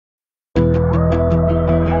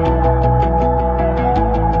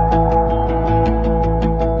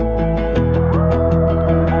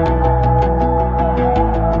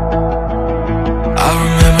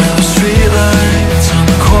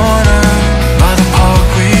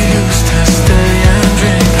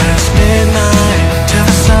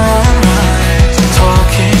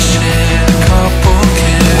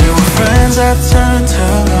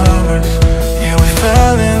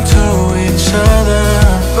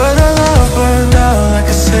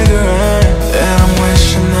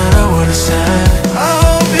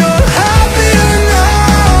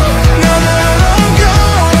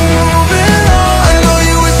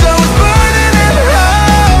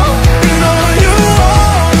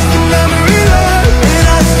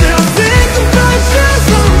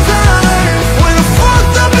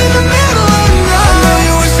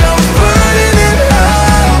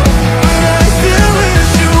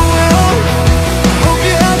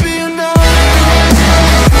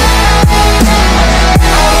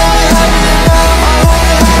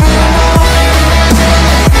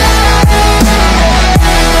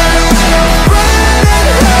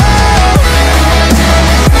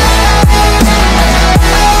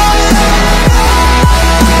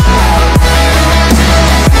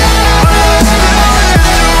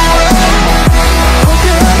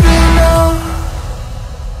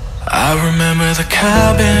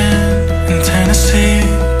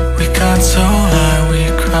flying so high we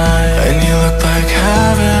cried. And you looked like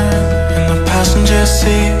heaven in the passenger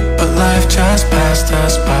seat, but life just passed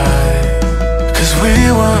us by. Cause we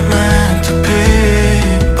weren't meant to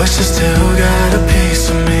be, but you still got a piece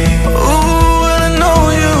of me. Ooh.